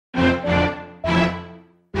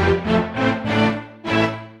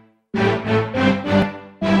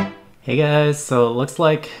Hey guys, so it looks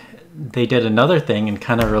like they did another thing and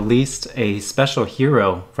kind of released a special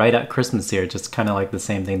hero right at Christmas here, just kind of like the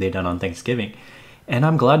same thing they done on Thanksgiving. And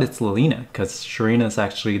I'm glad it's Lilina, because Sharena is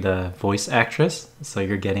actually the voice actress, so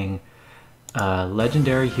you're getting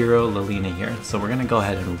legendary hero Lilina here. So we're gonna go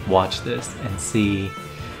ahead and watch this and see,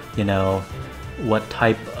 you know, what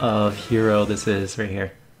type of hero this is right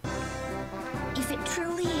here. If it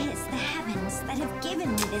truly is the heavens that have given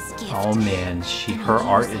me this gift. Oh man, her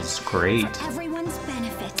art is great. For everyone's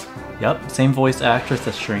benefit. Yep, same voice actress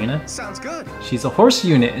as Sharena. Sounds good. She's a horse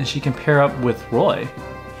unit and she can pair up with Roy.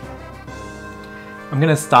 I'm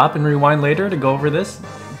gonna stop and rewind later to go over this,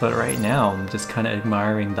 but right now I'm just kind of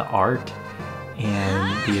admiring the art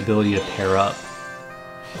and the ability to pair up.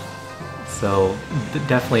 So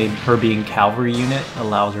definitely her being cavalry unit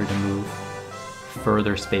allows her to move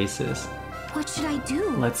further spaces. What should I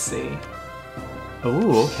do? Let's see.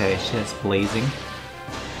 Oh, okay, she has blazing.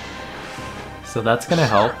 So that's gonna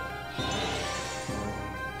help.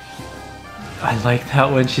 I like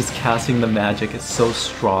that when she's casting the magic, it's so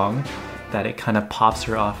strong that it kind of pops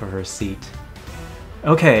her off of her seat.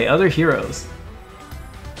 Okay, other heroes.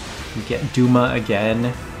 We get Duma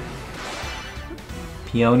again.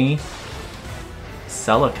 Peony.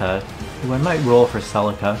 Celica. Ooh, I might roll for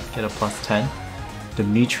Celica, get a +10.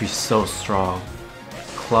 Dimitri's so strong.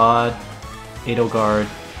 Claude. Edelgard.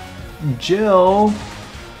 Jill.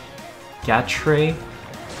 Gatrie.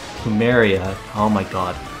 Plumeria. Oh my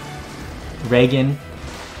god. Reginn.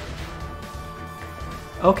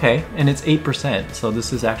 Okay, and it's 8%, so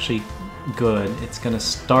this is actually good. It's gonna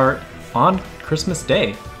start on Christmas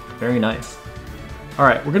Day. Very nice.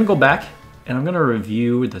 Alright, we're gonna go back and I'm gonna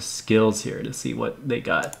review the skills here to see what they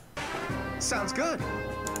got. Sounds good.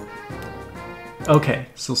 Okay,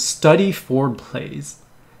 so study forward plays.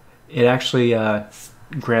 It actually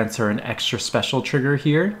grants her an extra special trigger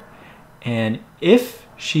here, and if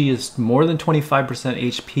she is more than 25%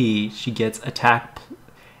 HP, she gets attack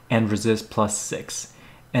and resist +6,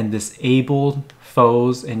 and disable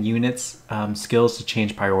foes and units skills to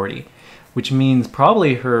change priority, which means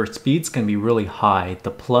probably her speed's gonna be really high.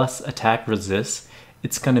 The plus attack resist,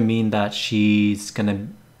 it's gonna mean that she's gonna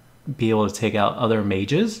be able to take out other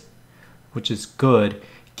mages, which is good.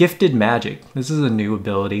 Gifted magic, this is a new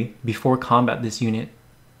ability. Before combat, this unit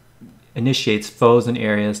initiates foes in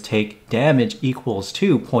areas take damage equals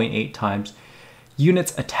to 0.8 times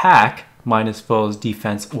units attack minus foes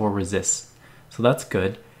defense or resist. So that's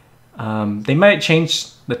good. They might change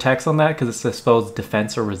the text on that because it says foes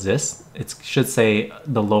defense or resist. It should say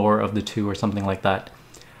the lower of the two or something like that.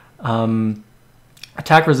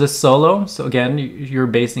 Attack resist solo. So again, you're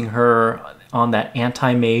basing her on that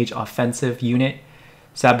anti-mage offensive unit.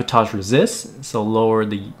 Sabotage resist, so lower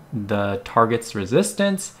the target's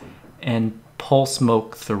resistance. And pulse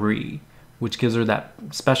smoke 3, which gives her that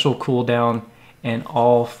special cooldown and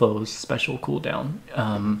all foes special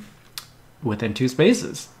cooldown within 2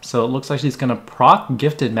 spaces. So it looks like she's gonna proc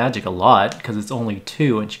gifted magic a lot because it's only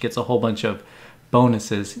 2 and she gets a whole bunch of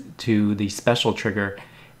bonuses to the special trigger,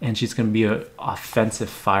 and she's gonna be an offensive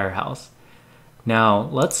firehouse. Now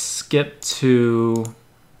let's skip to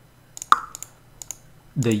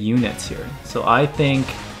the units here. So I think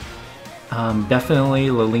definitely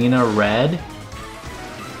Lilina red.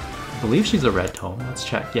 I believe she's a red tone. Let's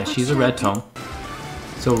check. Yeah, she's a red tone.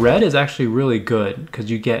 So red is actually really good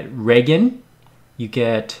because you get Reginn, you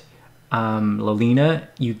get Lilina,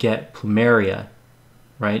 you get Plumeria,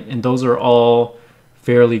 right? And those are all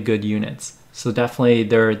fairly good units. So definitely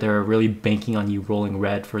they're really banking on you rolling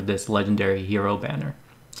red for this legendary hero banner.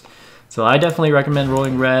 So I definitely recommend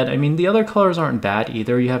rolling red. I mean, the other colors aren't bad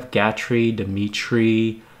either. You have Gatrie,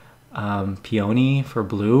 Dimitri, Peony for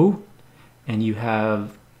blue, and you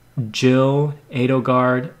have Jill,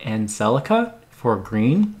 Edelgard, and Celica for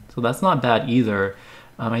green. So that's not bad either.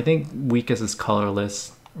 I think weakest is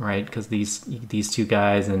colorless, right? Because these two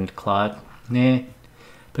guys and Claude, nah.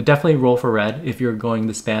 But definitely roll for red if you're going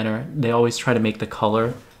this banner. They always try to make the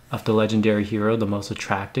color of the legendary hero the most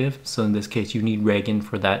attractive. So in this case, you need Reginn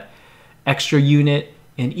for that extra unit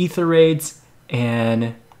in ether raids,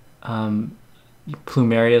 and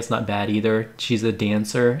Plumeria is not bad either. She's a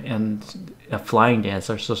dancer and a flying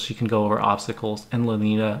dancer, so she can go over obstacles. And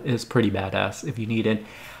Lilina is pretty badass if you need an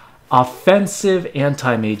offensive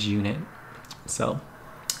anti-mage unit. So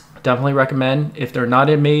definitely recommend. If they're not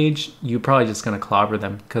a mage, you're probably just going to clobber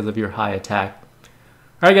them because of your high attack.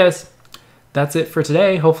 Alright guys, that's it for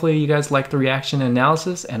today. Hopefully you guys liked the reaction and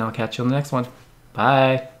analysis, and I'll catch you on the next one.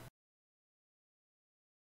 Bye!